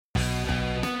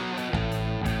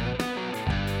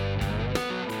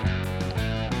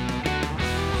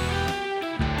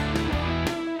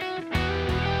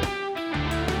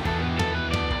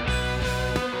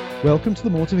Welcome to the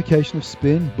Mortification of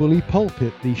Spin, Bully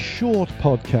Pulpit, the short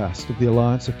podcast of the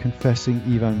Alliance of Confessing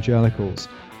Evangelicals.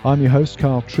 I'm your host,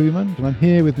 Carl Truman, and I'm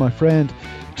here with my friend,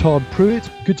 Todd Pruitt.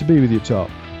 Good to be with you,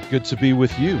 Todd. Good to be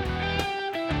with you.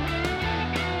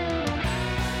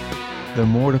 The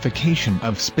Mortification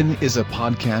of Spin is a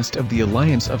podcast of the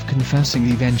Alliance of Confessing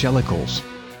Evangelicals.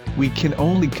 We can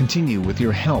only continue with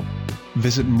your help.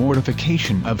 Visit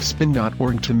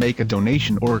mortificationofspin.org to make a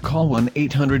donation or call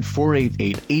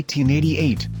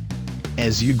 1-800-488-1888.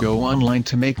 As you go online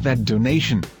to make that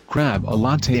donation, grab a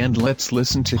latte and let's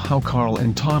listen to how Carl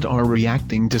and Todd are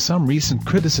reacting to some recent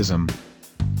criticism.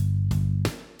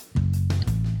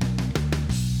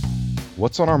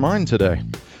 What's on our mind today?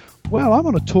 Well, I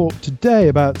want to talk today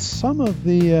about some of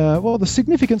the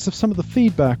significance of some of the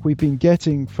feedback we've been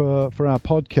getting for our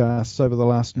podcasts over the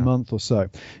last month or so.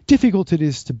 Difficult it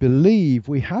is to believe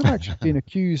we have actually been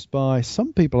accused by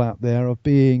some people out there of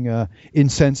being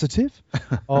insensitive,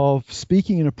 of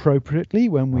speaking inappropriately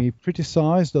when we've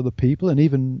criticized other people and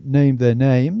even named their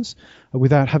names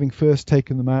without having first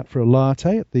taken them out for a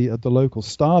latte at the local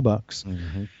Starbucks.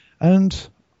 Mm-hmm. And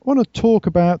I want to talk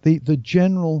about the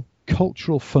general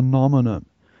cultural phenomenon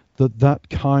that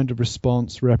kind of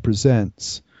response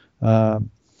represents.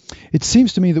 It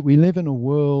seems to me that we live in a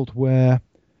world where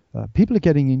people are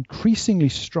getting increasingly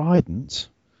strident,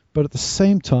 but at the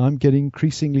same time getting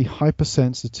increasingly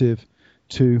hypersensitive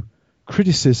to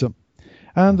criticism.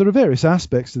 And there are various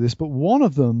aspects to this, but one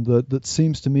of them that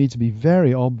seems to me to be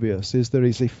very obvious is there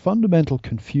is a fundamental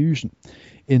confusion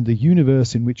in the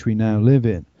universe in which we now live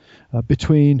in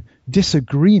between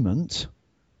disagreement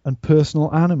and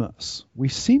personal animus. We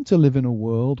seem to live in a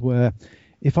world where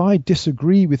if I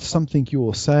disagree with something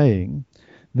you're saying,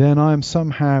 then I am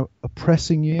somehow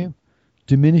oppressing you,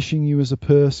 diminishing you as a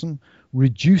person,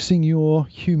 reducing your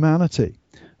humanity.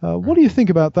 What do you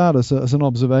think about that as an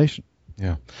observation?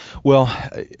 Yeah. Well,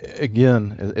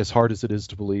 again, as hard as it is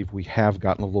to believe, we have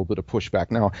gotten a little bit of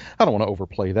pushback. Now, I don't want to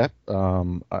overplay that.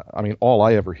 I mean, all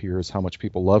I ever hear is how much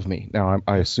people love me. Now,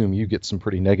 I assume you get some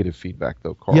pretty negative feedback,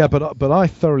 though, Carl. Yeah, but I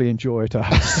thoroughly enjoy it.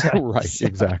 Right,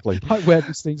 exactly. I wear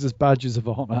these things as badges of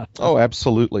honor. Oh,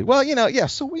 absolutely. Well, yeah.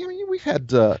 So we've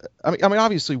had. I mean,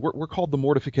 obviously, we're called the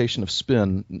Mortification of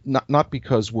Spin, not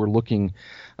because we're looking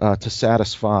to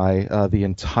satisfy the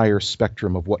entire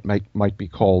spectrum of what might be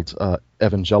called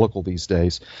evangelical these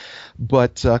days,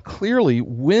 but clearly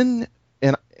when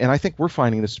and I think we're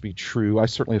finding this to be true. I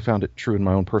certainly have found it true in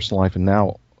my own personal life and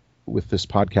now with this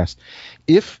podcast.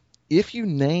 If you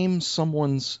name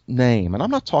someone's name, and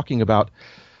I'm not talking about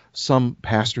some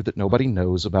pastor that nobody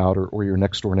knows about or your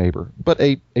next door neighbor, but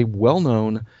a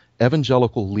well-known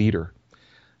evangelical leader,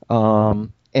 and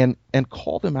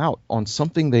call them out on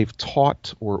something they've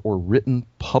taught or written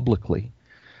publicly,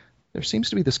 there seems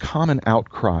to be this common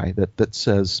outcry that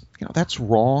says, that's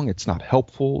wrong, it's not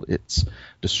helpful, it's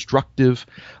destructive.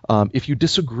 If you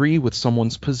disagree with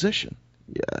someone's position,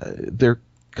 there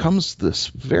comes this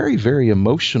very, very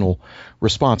emotional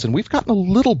response. And we've gotten a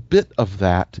little bit of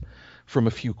that from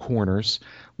a few corners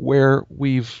where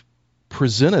we've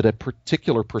presented a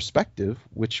particular perspective,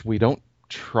 which we don't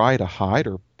try to hide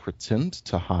or pretend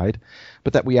to hide,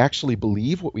 but that we actually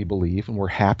believe what we believe, and we're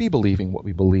happy believing what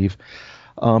we believe.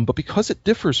 But because it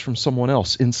differs from someone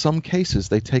else, in some cases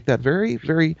they take that very,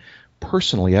 very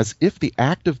personally, as if the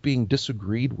act of being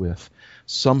disagreed with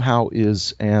somehow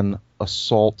is an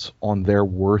assault on their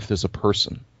worth as a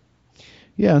person.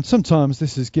 Yeah, and sometimes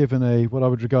this is given what I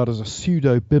would regard as a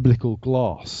pseudo-biblical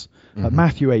gloss. Mm-hmm.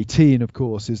 Matthew 18, of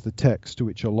course, is the text to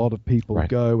which a lot of people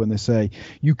go when they say,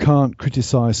 you can't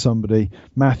criticize somebody.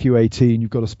 Matthew 18, you've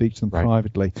got to speak to them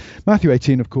privately. Matthew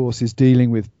 18, of course, is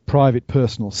dealing with private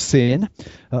personal sin,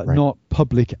 not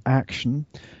public action.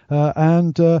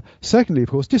 And secondly, of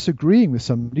course, disagreeing with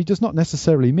somebody does not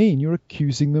necessarily mean you're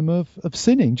accusing them of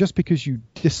sinning. Just because you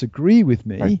disagree with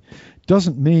me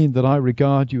doesn't mean that I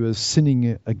regard you as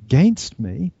sinning against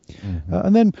me. Mm-hmm.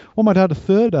 And then one might add a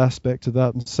third aspect to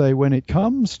that and say when it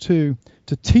comes to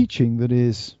teaching that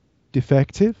is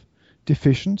defective,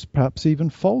 deficient, perhaps even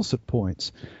false at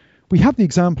points, we have the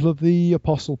example of the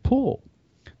Apostle Paul.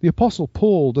 The Apostle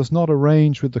Paul does not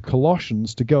arrange with the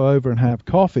Colossians to go over and have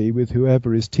coffee with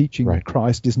whoever is teaching that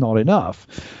Christ is not enough.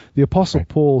 The Apostle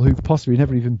Paul, who possibly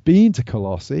never even been to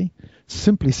Colossae,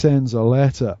 simply sends a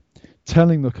letter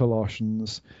telling the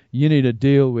Colossians, you need to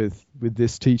deal with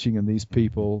this teaching and these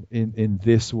people in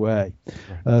this way.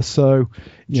 So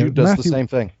Jude does the same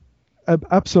thing.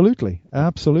 Absolutely.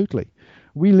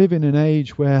 We live in an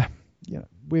age where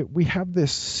we have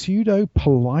this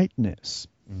pseudo-politeness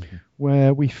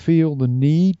where we feel the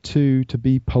need to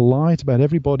be polite about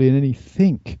everybody and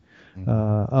anything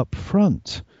up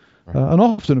front. And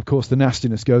often, of course, the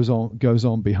nastiness goes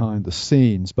on behind the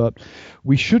scenes. But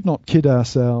we should not kid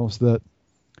ourselves that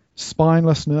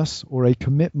spinelessness or a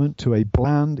commitment to a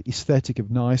bland aesthetic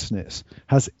of niceness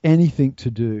has anything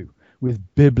to do with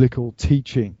biblical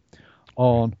teaching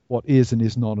on what is and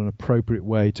is not an appropriate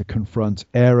way to confront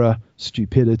error,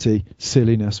 stupidity,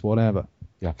 silliness, whatever.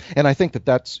 Yeah, and I think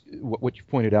that's what you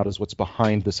pointed out is what's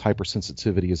behind this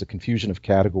hypersensitivity is a confusion of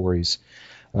categories,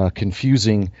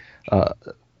 confusing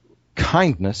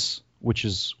kindness, which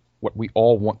is what we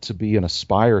all want to be and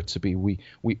aspire to be. We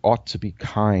ought to be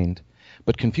kind,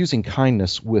 but confusing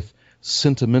kindness with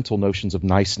sentimental notions of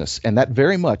niceness. And that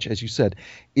very much, as you said,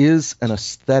 is an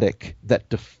aesthetic that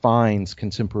defines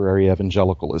contemporary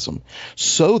evangelicalism,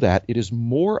 so that it is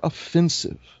more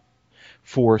offensive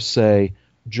for, say,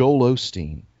 Joel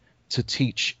Osteen to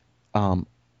teach an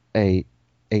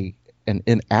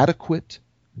inadequate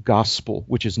gospel,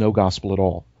 which is no gospel at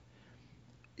all.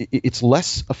 It's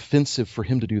less offensive for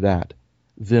him to do that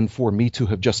than for me to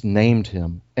have just named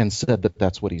him and said that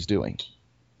that's what he's doing.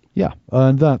 Yeah,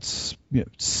 and that's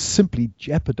simply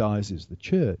jeopardizes the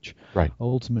church, right,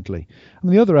 ultimately.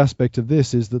 And the other aspect of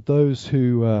this is that those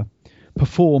who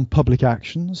perform public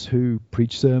actions, who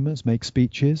preach sermons, make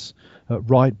speeches,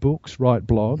 write books, write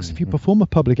blogs, if you perform a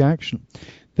public action,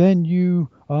 then you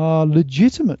are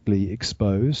legitimately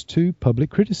exposed to public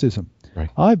criticism. Right.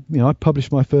 I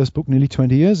published my first book nearly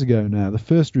 20 years ago now. The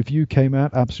first review came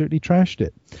out, absolutely trashed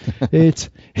it.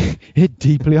 It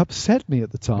deeply upset me at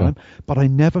the time, but I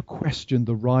never questioned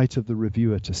the right of the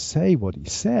reviewer to say what he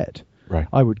said. Right.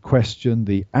 I would question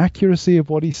the accuracy of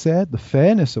what he said, the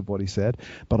fairness of what he said,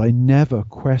 but I never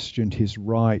questioned his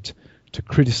right to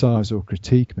criticize or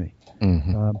critique me.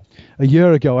 Mm-hmm. A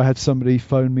year ago, I had somebody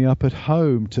phone me up at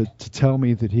home to tell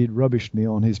me that he'd rubbished me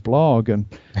on his blog, and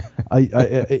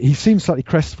he seemed slightly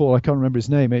crestfallen. I can't remember his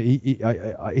name.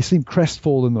 He seemed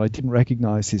crestfallen that I didn't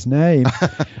recognize his name,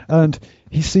 and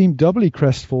he seemed doubly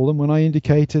crestfallen when I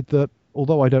indicated that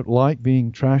although I don't like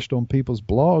being trashed on people's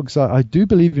blogs, I do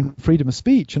believe in freedom of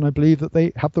speech, and I believe that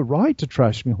they have the right to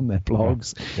trash me on their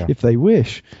blogs if they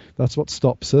wish. That's what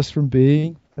stops us from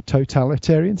being a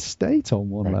totalitarian state on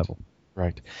one level.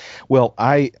 Right. Well,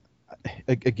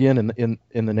 again,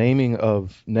 in the naming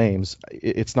of names,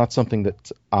 it's not something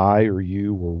that I or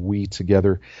you or we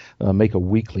together make a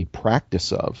weekly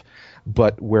practice of,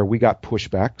 but where we got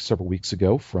pushback several weeks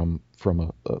ago from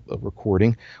a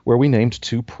recording where we named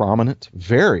two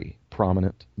very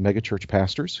prominent megachurch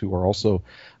pastors who are also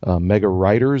mega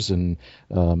writers and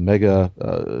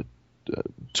mega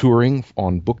touring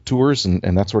on book tours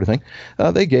and that sort of thing.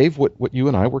 They gave what you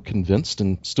and I were convinced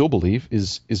and still believe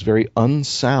is very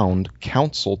unsound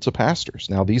counsel to pastors.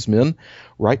 Now, these men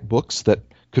write books that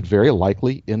could very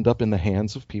likely end up in the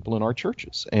hands of people in our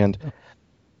churches. And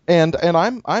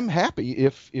I'm happy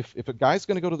if a guy's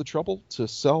going to go to the trouble to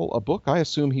sell a book,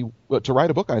 to write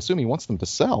a book, I assume he wants them to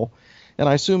sell, and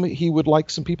I assume he would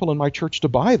like some people in my church to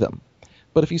buy them.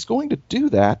 But if he's going to do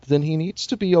that, then he needs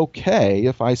to be okay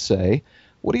if I say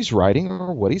what he's writing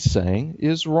or what he's saying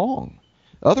is wrong.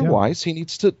 Otherwise, he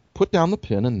needs to put down the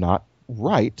pen and not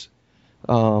write,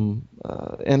 and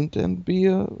be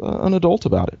an adult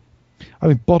about it. I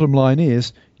mean, bottom line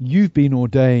is, you've been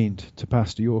ordained to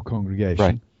pastor your congregation.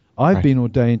 Right. I've been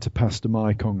ordained to pastor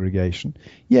my congregation.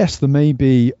 Yes, there may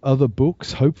be other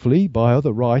books, hopefully, by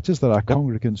other writers that our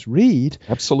congregants read.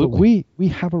 Absolutely. But we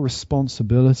have a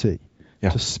responsibility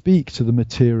to speak to the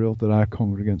material that our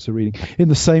congregants are reading. In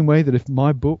the same way that if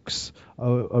my books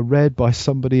are read by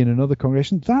somebody in another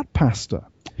congregation, that pastor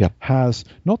has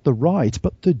not the right,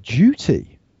 but the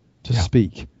duty to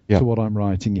speak to what I'm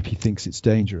writing if he thinks it's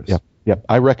dangerous. Yep.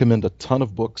 I recommend a ton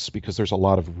of books because there's a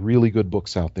lot of really good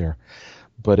books out there.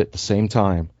 But at the same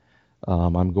time,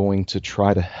 I'm going to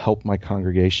try to help my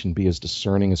congregation be as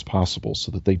discerning as possible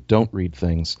so that they don't read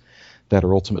things that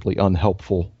are ultimately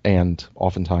unhelpful and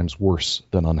oftentimes worse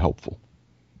than unhelpful.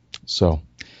 So,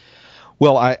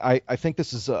 well, I think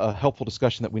this is a helpful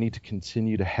discussion that we need to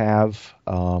continue to have.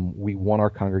 We want our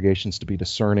congregations to be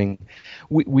discerning.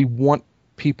 We want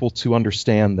people to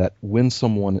understand that when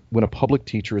a public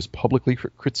teacher is publicly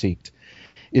critiqued,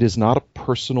 it is not a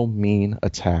personal mean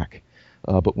attack,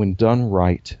 but when done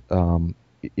right,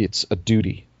 it's a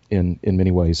duty in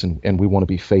many ways, and we want to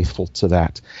be faithful to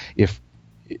that. If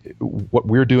what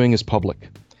we're doing is public,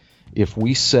 if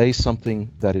we say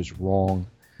something that is wrong,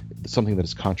 something that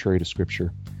is contrary to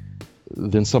Scripture,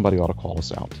 then somebody ought to call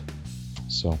us out.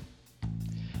 So,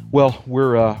 Well,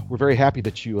 we're very happy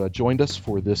that you joined us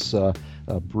for this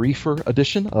briefer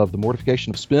edition of the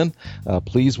Mortification of Spin.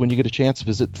 Please, when you get a chance,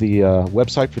 visit the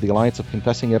website for the Alliance of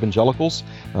Confessing Evangelicals,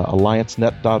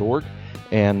 alliancenet.org.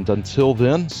 And until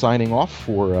then, signing off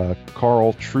for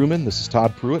Carl Truman, this is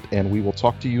Todd Pruitt, and we will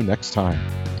talk to you next time.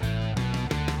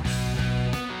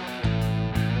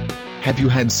 Have you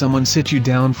had someone sit you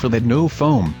down for that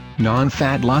no-foam,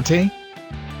 non-fat latte?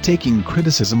 Taking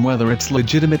criticism, whether it's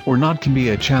legitimate or not, can be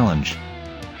a challenge.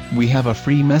 We have a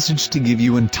free message to give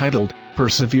you entitled,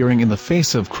 Persevering in the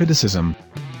Face of Criticism.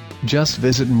 Just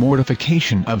visit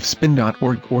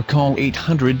mortificationofspin.org or call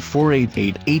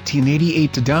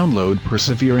 800-488-1888 to download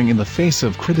Persevering in the Face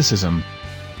of Criticism.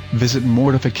 Visit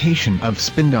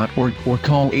mortificationofspin.org or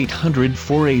call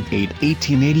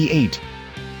 800-488-1888.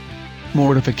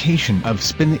 Mortification of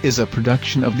Spin is a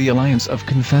production of the Alliance of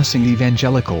Confessing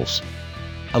Evangelicals.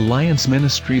 Alliance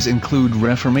ministries include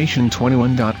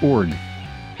Reformation21.org,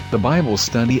 the Bible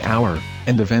Study Hour,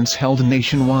 and events held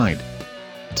nationwide.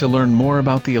 To learn more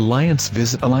about the Alliance,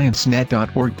 visit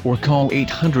alliancenet.org or call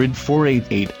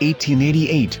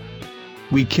 800-488-1888.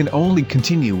 We can only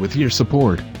continue with your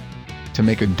support. To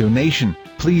make a donation,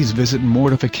 please visit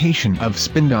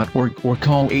mortificationofspin.org or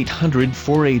call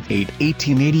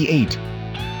 800-488-1888.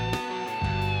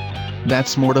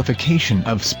 That's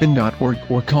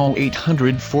mortificationofspin.org or call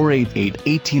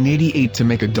 800-488-1888 to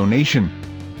make a donation.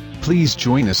 Please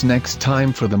join us next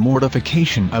time for the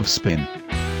Mortification of Spin.